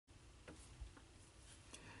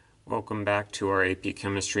Welcome back to our AP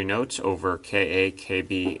Chemistry notes over Ka,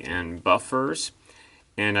 Kb, and buffers.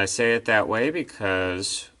 And I say it that way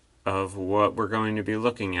because of what we're going to be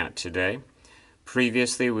looking at today.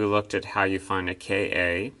 Previously, we looked at how you find a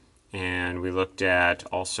Ka, and we looked at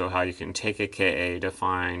also how you can take a Ka to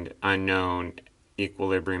find unknown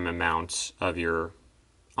equilibrium amounts of your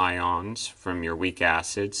ions from your weak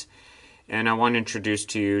acids. And I want to introduce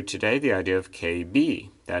to you today the idea of Kb.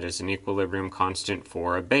 That is an equilibrium constant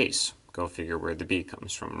for a base. Go figure where the B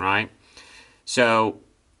comes from, right? So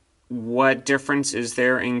what difference is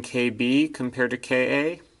there in Kb compared to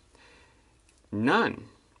Ka? None.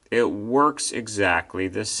 It works exactly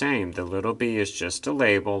the same. The little b is just a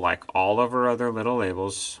label like all of our other little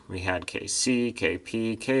labels. We had Kc,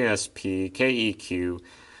 Kp, Ksp, Keq.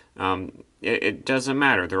 It doesn't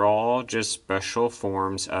matter. They're all just special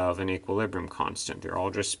forms of an equilibrium constant. They're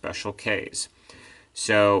all just special Ks.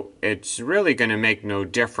 So it's really going to make no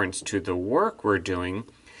difference to the work we're doing.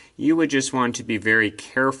 You would just want to be very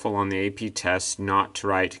careful on the AP test not to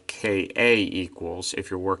write Ka equals if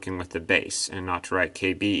you're working with the base, and not to write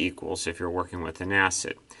Kb equals if you're working with an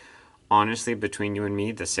acid. Honestly, between you and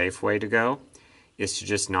me, the safe way to go is to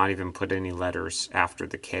just not even put any letters after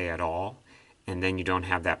the K at all, and then you don't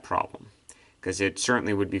have that problem. Because it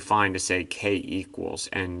certainly would be fine to say K equals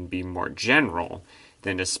and be more general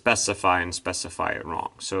than to specify it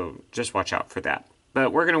wrong. So just watch out for that.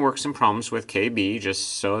 But we're going to work some problems with Kb just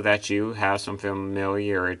so that you have some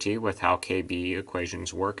familiarity with how Kb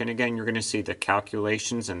equations work. And again, you're going to see the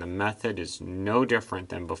calculations and the method is no different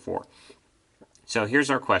than before. So here's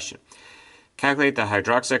our question. Calculate the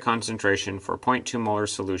hydroxide concentration for 0.2 molar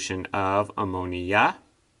solution of ammonia.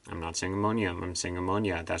 I'm not saying ammonium, I'm saying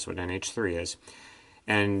ammonia. That's what NH3 is.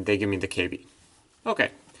 And they give me the Kb. Okay,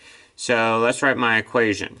 so let's write my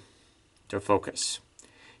equation to focus.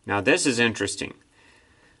 Now this is interesting.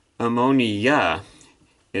 Ammonia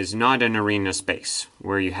is not an Arrhenius base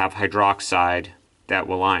where you have hydroxide that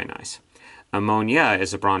will ionize. Ammonia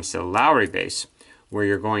is a Bronsted-Lowry base where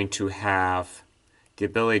you're going to have the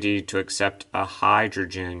ability to accept a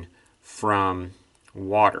hydrogen from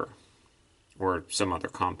water or some other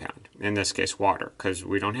compound, in this case water, because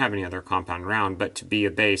we don't have any other compound around, but to be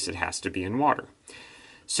a base it has to be in water.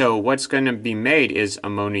 So what's going to be made is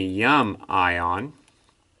ammonium ion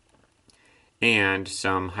and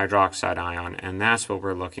some hydroxide ion, and that's what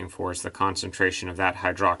we're looking for, is the concentration of that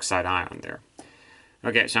hydroxide ion there.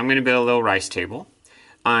 Okay, so I'm going to build a little rice table.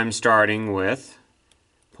 I'm starting with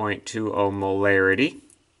 0.20 molarity,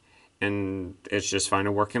 and it's just fine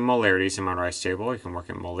to work in molarities in my rice table. You can work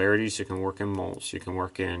in molarities, you can work in moles, you can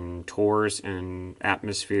work in torrs and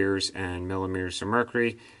atmospheres and millimeters of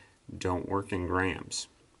mercury. Don't work in grams.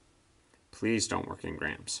 Please don't work in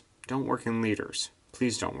grams. Don't work in liters.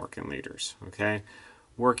 Please don't work in liters, okay?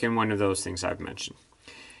 Work in one of those things I've mentioned.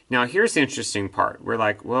 Now here's the interesting part. We're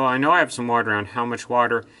like, well, I know I have some water around. How much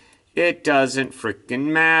water? It doesn't freaking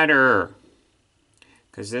matter,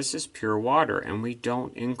 because this is pure water, and we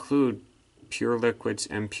don't include pure liquids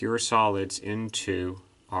and pure solids into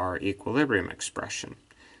our equilibrium expression.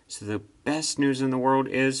 So the best news in the world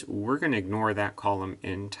is we're going to ignore that column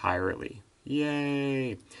entirely.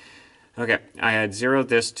 Yay! Okay, I had 0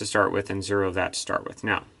 this to start with and 0 that to start with.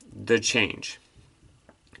 Now, the change.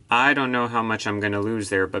 I don't know how much I'm going to lose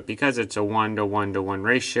there, but because it's a 1 to 1 to 1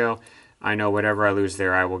 ratio, I know whatever I lose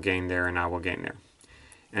there, I will gain there, and I will gain there.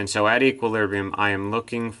 And so at equilibrium, I am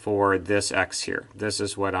looking for this x here. This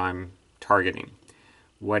is what I'm targeting.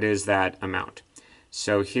 What is that amount?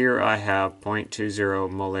 So here I have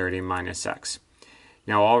 0.20 molarity minus x.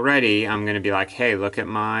 Now already I'm going to be like, hey, look at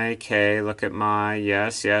my k, look at my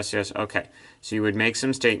yes. Okay, so you would make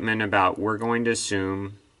some statement about we're going to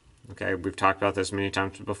assume, okay, we've talked about this many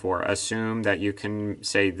times before, assume that you can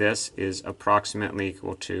say this is approximately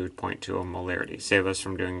equal to 0.20 molarity. Save us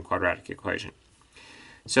from doing a quadratic equation.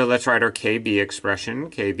 So let's write our Kb expression.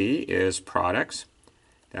 Kb is products.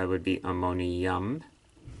 That would be ammonium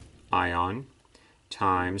ion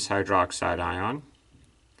times hydroxide ion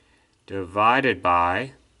divided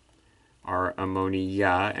by our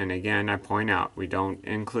ammonia. And again, I point out we don't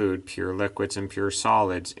include pure liquids and pure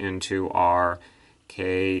solids into our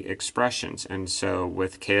K expressions. And so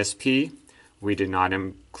with Ksp, we did not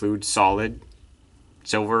include solid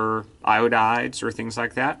silver iodides or things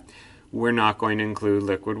like that. We're not going to include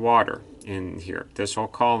liquid water in here. This whole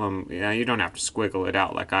column, you don't have to squiggle it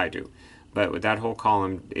out like I do, but that whole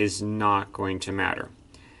column is not going to matter,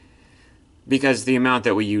 because the amount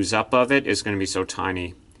that we use up of it is going to be so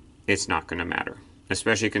tiny, it's not going to matter.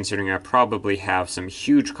 Especially considering I probably have some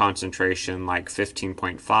huge concentration like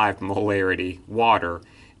 15.5 molarity water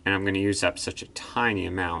and I'm going to use up such a tiny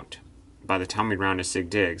amount, by the time we round to sig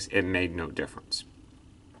digs, it made no difference.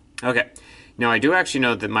 Okay, now I do actually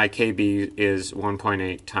know that my KB is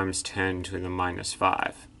 1.8 times 10 to the minus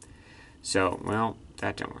 5. So, well,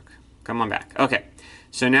 that didn't work. Come on back. Okay,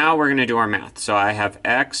 so now we're going to do our math. So I have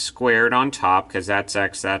x squared on top, because that's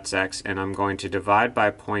x, and I'm going to divide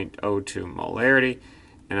by 0.02 molarity,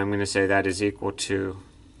 and I'm going to say that is equal to,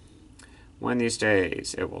 one of these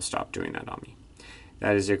days it will stop doing that on me.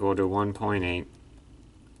 That is equal to 1.8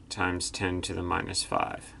 times 10 to the minus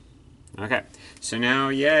 5. Okay, so now,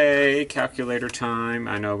 yay, calculator time.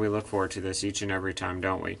 I know we look forward to this each and every time,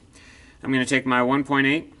 don't we? I'm going to take my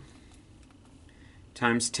 1.8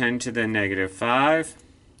 times 10 to the negative 5,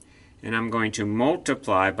 and I'm going to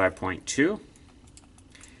multiply by 0.2.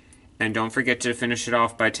 And don't forget to finish it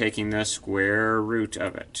off by taking the square root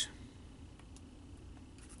of it,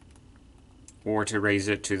 or to raise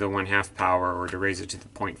it to the 1/2 power, or to raise it to the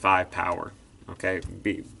 0.5 power. Okay,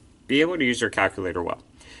 be able to use your calculator well.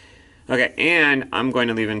 Okay, and I'm going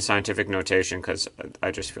to leave in scientific notation because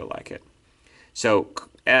I just feel like it. So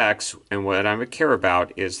X, and what I would care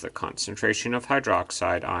about is the concentration of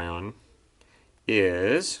hydroxide ion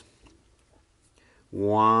is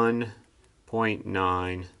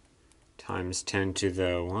 1.9 times 10 to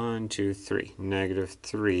the negative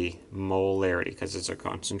 3 molarity, because it's a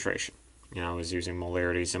concentration. And I was using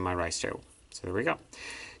molarities in my rice table. So there we go.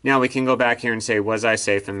 Now we can go back here and say, was I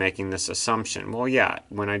safe in making this assumption? Well, yeah,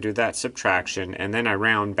 when I do that subtraction and then I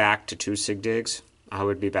round back to 2 sig digs, I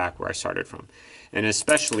would be back where I started from. And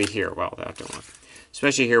especially here, well, that didn't work.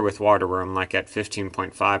 Especially here with water where I'm like at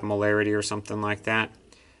 15.5 molarity or something like that.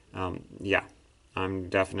 Yeah, I'm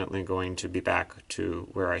definitely going to be back to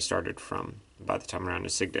where I started from by the time around to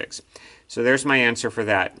sig digs. So there's my answer for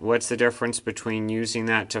that. What's the difference between using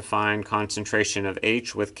that to find concentration of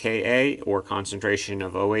H with Ka or concentration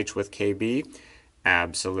of OH with Kb?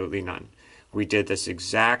 Absolutely none. We did this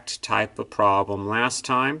exact type of problem last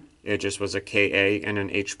time. It just was a Ka and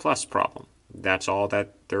an H plus problem. That's all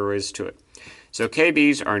that there is to it. So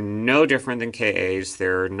Kb's are no different than Ka's.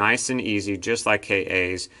 They're nice and easy, just like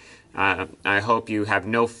Ka's. I hope you have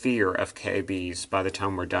no fear of Kb's by the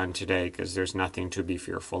time we're done today, because there's nothing to be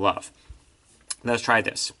fearful of. Let's try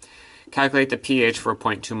this. Calculate the pH for a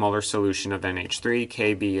 0.2 molar solution of NH3.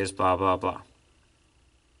 Kb is blah, blah, blah.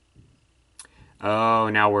 Oh,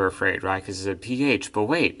 now we're afraid, right? Because it's a pH, but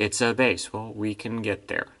wait, it's a base. Well, we can get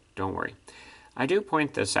there. Don't worry. I do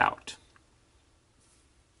point this out.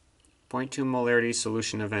 0.2 molarity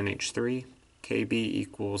solution of NH3. Kb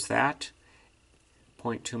equals that.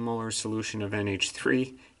 0.2 molar solution of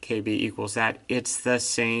NH3. Kb equals that. It's the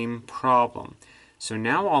same problem. So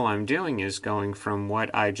now all I'm doing is going from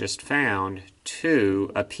what I just found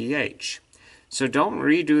to a pH. So don't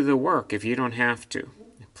redo the work if you don't have to.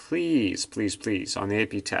 Please, please, please, on the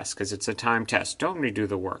AP test, because it's a time test, don't redo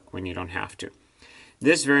the work when you don't have to.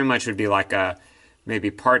 This very much would be like a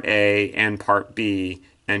maybe part A and part B,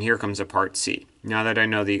 and here comes a part C. Now that I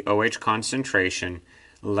know the OH concentration,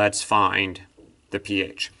 let's find the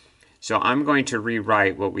pH. So I'm going to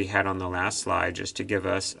rewrite what we had on the last slide just to give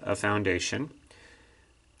us a foundation.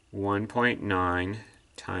 1.9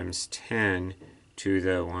 times 10 to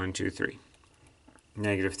the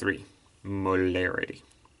negative 3 molarity.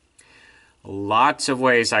 Lots of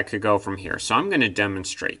ways I could go from here, so I'm going to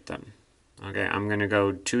demonstrate them. Okay, I'm going to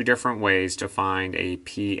go 2 different ways to find a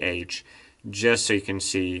pH, just so you can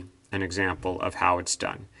see an example of how it's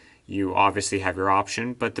done. You obviously have your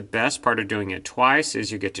option, but the best part of doing it twice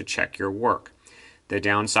is you get to check your work. The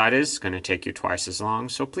downside is it's going to take you twice as long,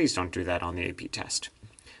 so please don't do that on the AP test.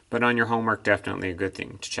 But on your homework, definitely a good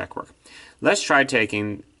thing to check work. Let's try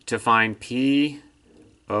taking, to find pOH,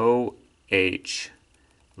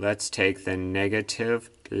 let's take the negative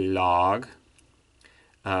log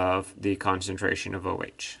of the concentration of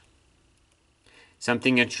OH.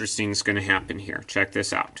 Something interesting is going to happen here. Check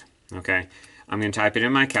this out. Okay, I'm going to type it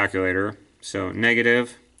in my calculator. So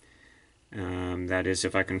negative, that is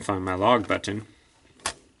if I can find my log button.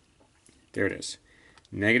 There it is.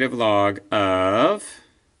 Negative log of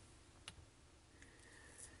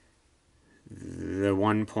the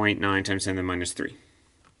 1.9 times 10 to the minus 3.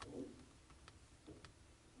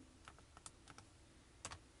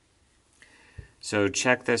 So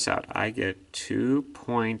check this out. I get 2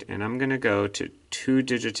 point, and I'm going to go to 2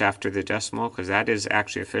 digits after the decimal, because that is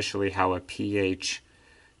actually officially how a pH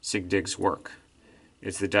sig digs work.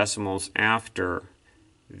 It's the decimals after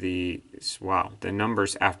the, wow, the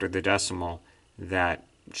numbers after the decimal that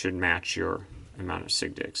should match your amount of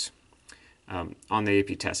sig digs. On the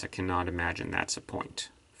AP test, I cannot imagine that's a point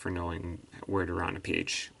for knowing where to round a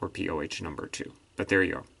pH or pOH number to. But there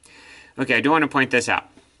you are. Okay, I do want to point this out.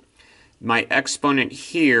 My exponent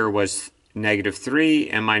here was -3,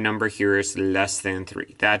 and my number here is less than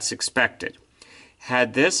 3. That's expected.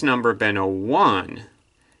 Had this number been a 1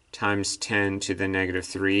 times 10 to the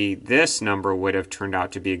 -3, this number would have turned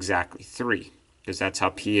out to be exactly 3, because that's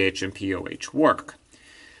how pH and pOH work.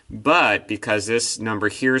 But because this number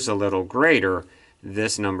here is a little greater,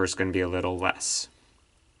 this number is going to be a little less.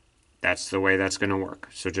 That's the way that's going to work.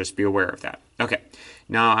 So just be aware of that. Okay,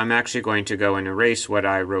 now I'm actually going to go and erase what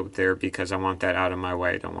I wrote there because I want that out of my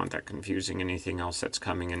way. I don't want that confusing anything else that's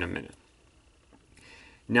coming in a minute.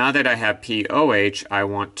 Now that I have pOH, I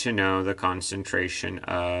want to know the concentration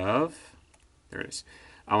of, there it is.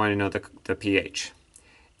 I want to know the pH.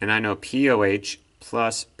 And I know pOH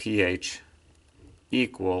plus pH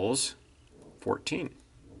equals 14.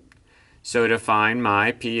 So to find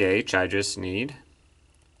my pH, I just need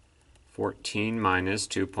 14 minus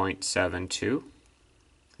 2.72.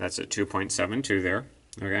 That's at 2.72 there.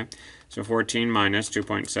 Okay, so 14 minus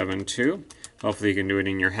 2.72. Hopefully you can do it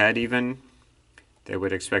in your head even. They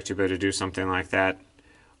would expect you to be able to do something like that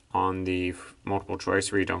on the multiple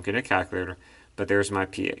choice where you don't get a calculator. But there's my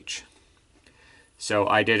pH. So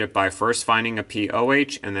I did it by first finding a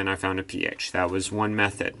pOH and then I found a pH. That was one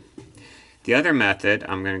method. The other method,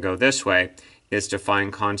 I'm going to go this way, is to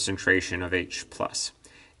find concentration of H+.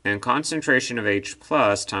 And concentration of H+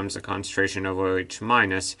 times the concentration of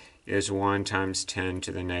OH- is 1 times 10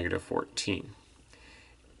 to the -14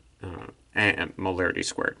 and molarity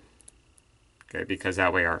squared. Okay, because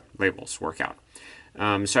that way our labels work out.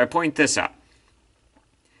 So I point this out.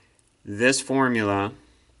 This formula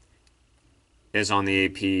is on the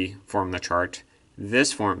AP formula chart.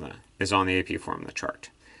 This formula is on the AP formula chart.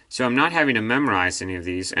 So I'm not having to memorize any of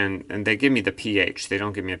these, and they give me the pH. They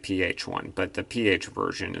don't give me a pH one, but the pH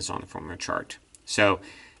version is on the formula chart. So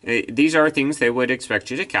these are things they would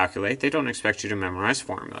expect you to calculate. They don't expect you to memorize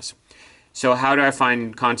formulas. So how do I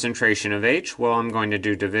find concentration of H? Well, I'm going to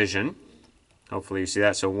do division. Hopefully you see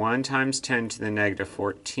that. So 1 times 10 to the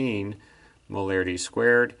 -14 molarity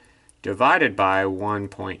squared divided by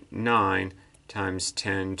 1.9 times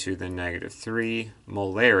 10 to the -3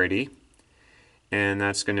 molarity. And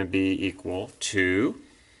that's going to be equal to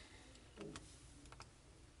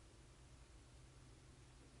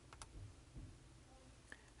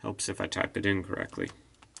helps if I type it in correctly.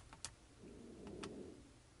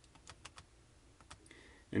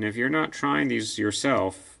 And if you're not trying these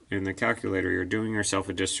yourself in the calculator, you're doing yourself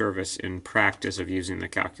a disservice in practice of using the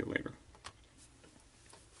calculator.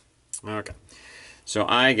 Okay, so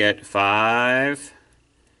I get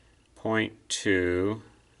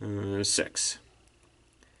 5.26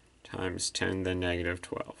 times 10 to the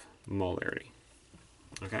 -12 molarity.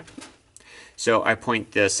 Okay, so I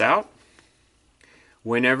point this out.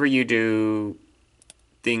 Whenever you do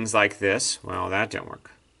things like this, well, that didn't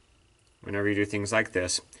work. Whenever you do things like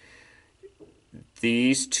this,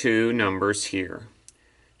 these two numbers here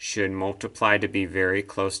should multiply to be very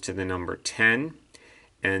close to the number 10,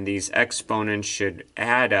 and these exponents should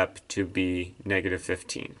add up to be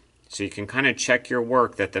 -15. So you can kind of check your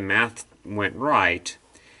work that the math went right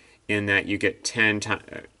in that you get 10 times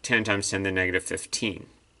 10 to the -15.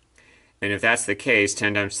 And if that's the case,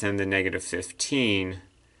 10 times 10 to the -15,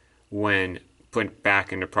 when put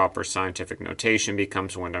back into proper scientific notation,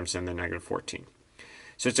 becomes 1 times 10 to the -14.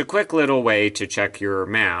 So it's a quick little way to check your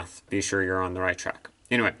math. Be sure you're on the right track.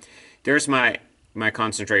 Anyway, there's my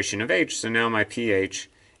concentration of H. So now my pH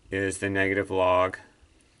is the negative log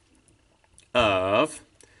of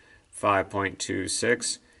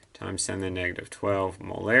 5.26 times 10 to the -12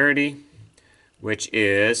 molarity, which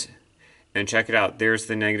is, and check it out, there's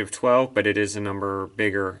the -12, but it is a number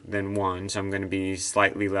bigger than 1, so I'm going to be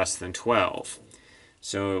slightly less than 12.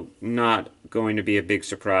 So not going to be a big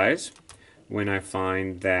surprise when I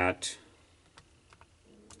find that,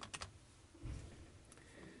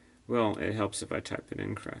 well, it helps if I type it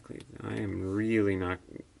in correctly. I am really not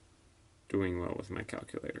doing well with my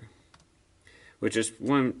calculator, which is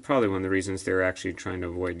probably one of the reasons they're actually trying to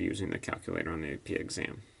avoid using the calculator on the AP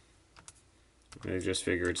exam. They just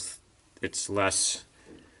figure it's less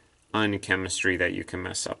unchemistry that you can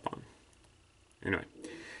mess up on. Anyway,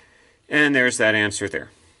 and there's that answer there.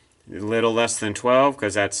 A little less than 12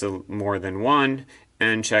 because that's more than 1.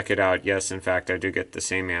 And check it out. Yes, in fact, I do get the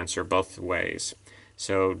same answer both ways.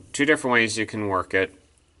 So two different ways you can work it.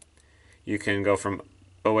 You can go from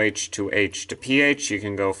OH to H to pH. You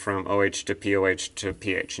can go from OH to POH to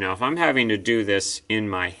pH. Now, if I'm having to do this in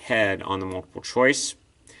my head on the multiple choice,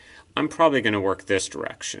 I'm probably going to work this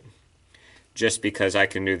direction, just because I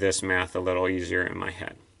can do this math a little easier in my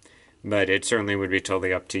head. But it certainly would be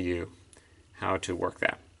totally up to you how to work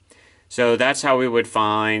that. So that's how we would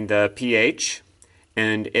find the pH.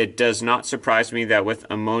 And it does not surprise me that with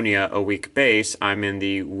ammonia, a weak base, I'm in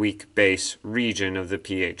the weak base region of the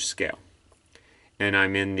pH scale. And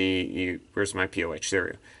I'm in the, where's my pOH? There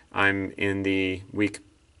we go. I'm in the weak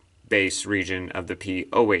base region of the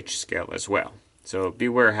pOH scale as well. So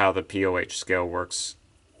beware how the pOH scale works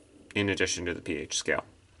in addition to the pH scale.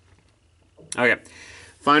 Okay,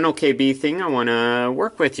 final KB thing I want to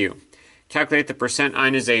work with you. Calculate the percent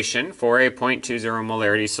ionization for a 0.20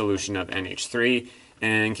 molarity solution of NH3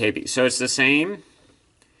 and KB. So it's the same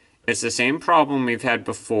problem we've had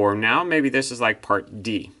before. Now maybe this is like part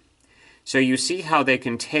D. So you see how they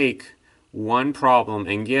can take one problem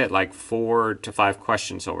and get like 4 to 5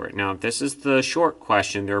 questions over it. Now if this is the short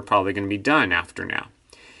question, they're probably going to be done after now.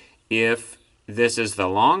 If this is the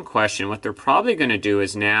long question, what they're probably going to do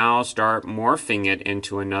is now start morphing it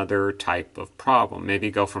into another type of problem. Maybe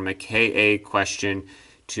go from a Ka question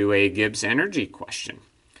to a Gibbs energy question,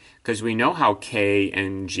 because we know how K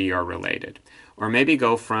and G are related. Or maybe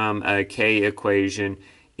go from a K equation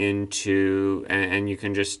into, and you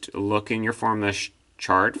can just look in your formula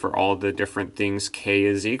chart for all the different things K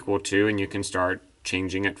is equal to, and you can start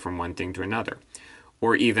changing it from one thing to another.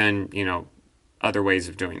 Or even, other ways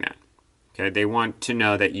of doing that. Okay, they want to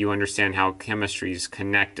know that you understand how chemistry is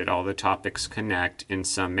connected, all the topics connect in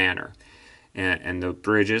some manner. And the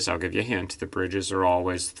bridges, I'll give you a hint, the bridges are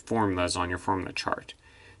always formulas on your formula chart.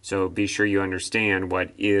 So be sure you understand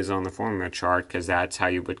what is on the formula chart, because that's how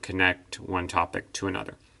you would connect one topic to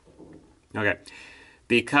another. Okay,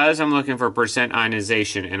 because I'm looking for percent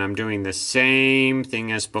ionization and I'm doing the same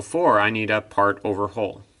thing as before, I need a part over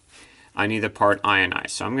whole. I need the part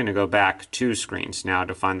ionized. So I'm going to go back 2 screens now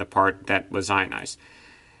to find the part that was ionized.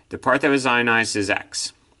 The part that was ionized is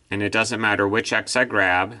X. And it doesn't matter which X I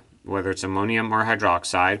grab, whether it's ammonium or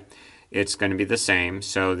hydroxide, it's going to be the same.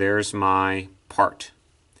 So there's my part.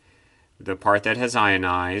 The part that has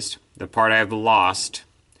ionized, the part I have lost,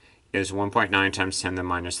 is 1.9 times 10 to the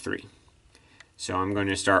minus 3. So I'm going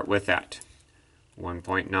to start with that.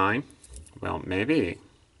 1.9. Well, maybe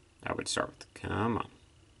I would start with, come on.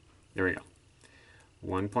 There we go.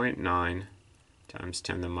 1.9 times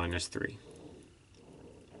 10 to the minus 3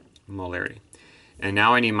 molarity. And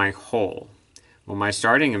now I need my whole. Well, my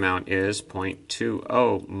starting amount is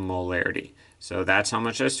 0.20 molarity. So that's how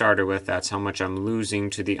much I started with. That's how much I'm losing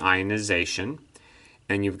to the ionization.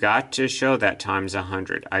 And you've got to show that times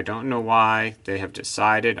 100. I don't know why they have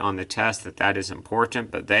decided on the test that that is important,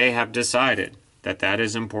 but they have decided that that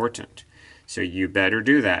is important. So you better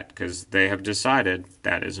do that, because they have decided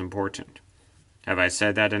that is important. Have I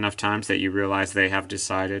said that enough times that you realize they have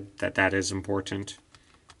decided that that is important?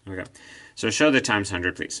 Okay, so show the times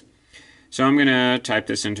 100, please. So I'm going to type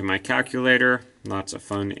this into my calculator. Lots of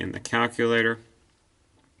fun in the calculator.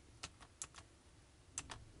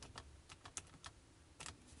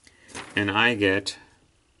 And I get,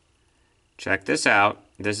 check this out,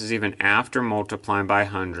 this is even after multiplying by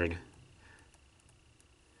 100.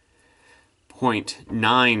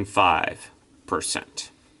 0.95%.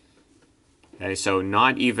 Okay, so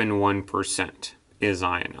not even 1% is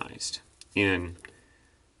ionized in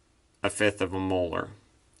 1/5 of a molar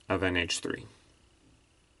of NH3.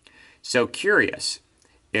 So curious,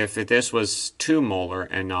 if this was 2 molar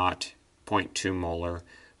and not 0.2 molar,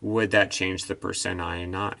 would that change the percent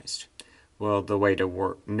ionized? Well, the way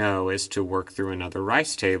to know is to work through another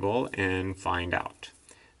rice table and find out.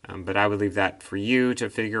 But I would leave that for you to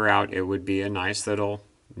figure out. It would be a nice little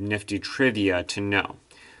nifty trivia to know.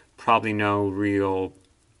 Probably no real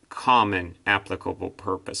common applicable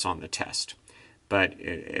purpose on the test. But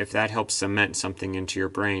if that helps cement something into your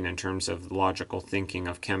brain in terms of logical thinking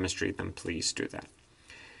of chemistry, then please do that.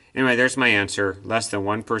 Anyway, there's my answer. Less than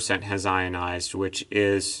 1% has ionized, which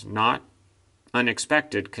is not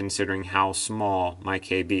unexpected considering how small my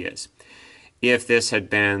KB is. If this had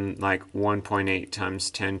been like 1.8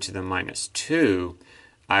 times 10 to the minus 2,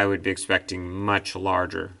 I would be expecting much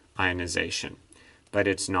larger ionization. But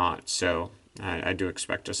it's not, so I do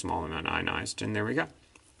expect a small amount ionized, and there we go.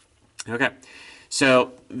 Okay,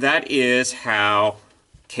 so that is how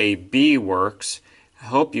KB works. I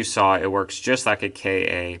hope you saw it works just like a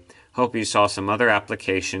Ka. Hope you saw some other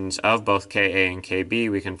applications of both Ka and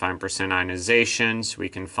Kb. We can find percent ionizations, we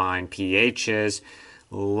can find pHs,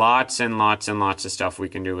 lots and lots and lots of stuff we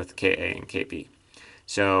can do with Ka and Kb.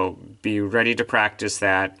 So be ready to practice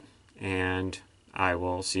that, and I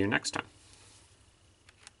will see you next time.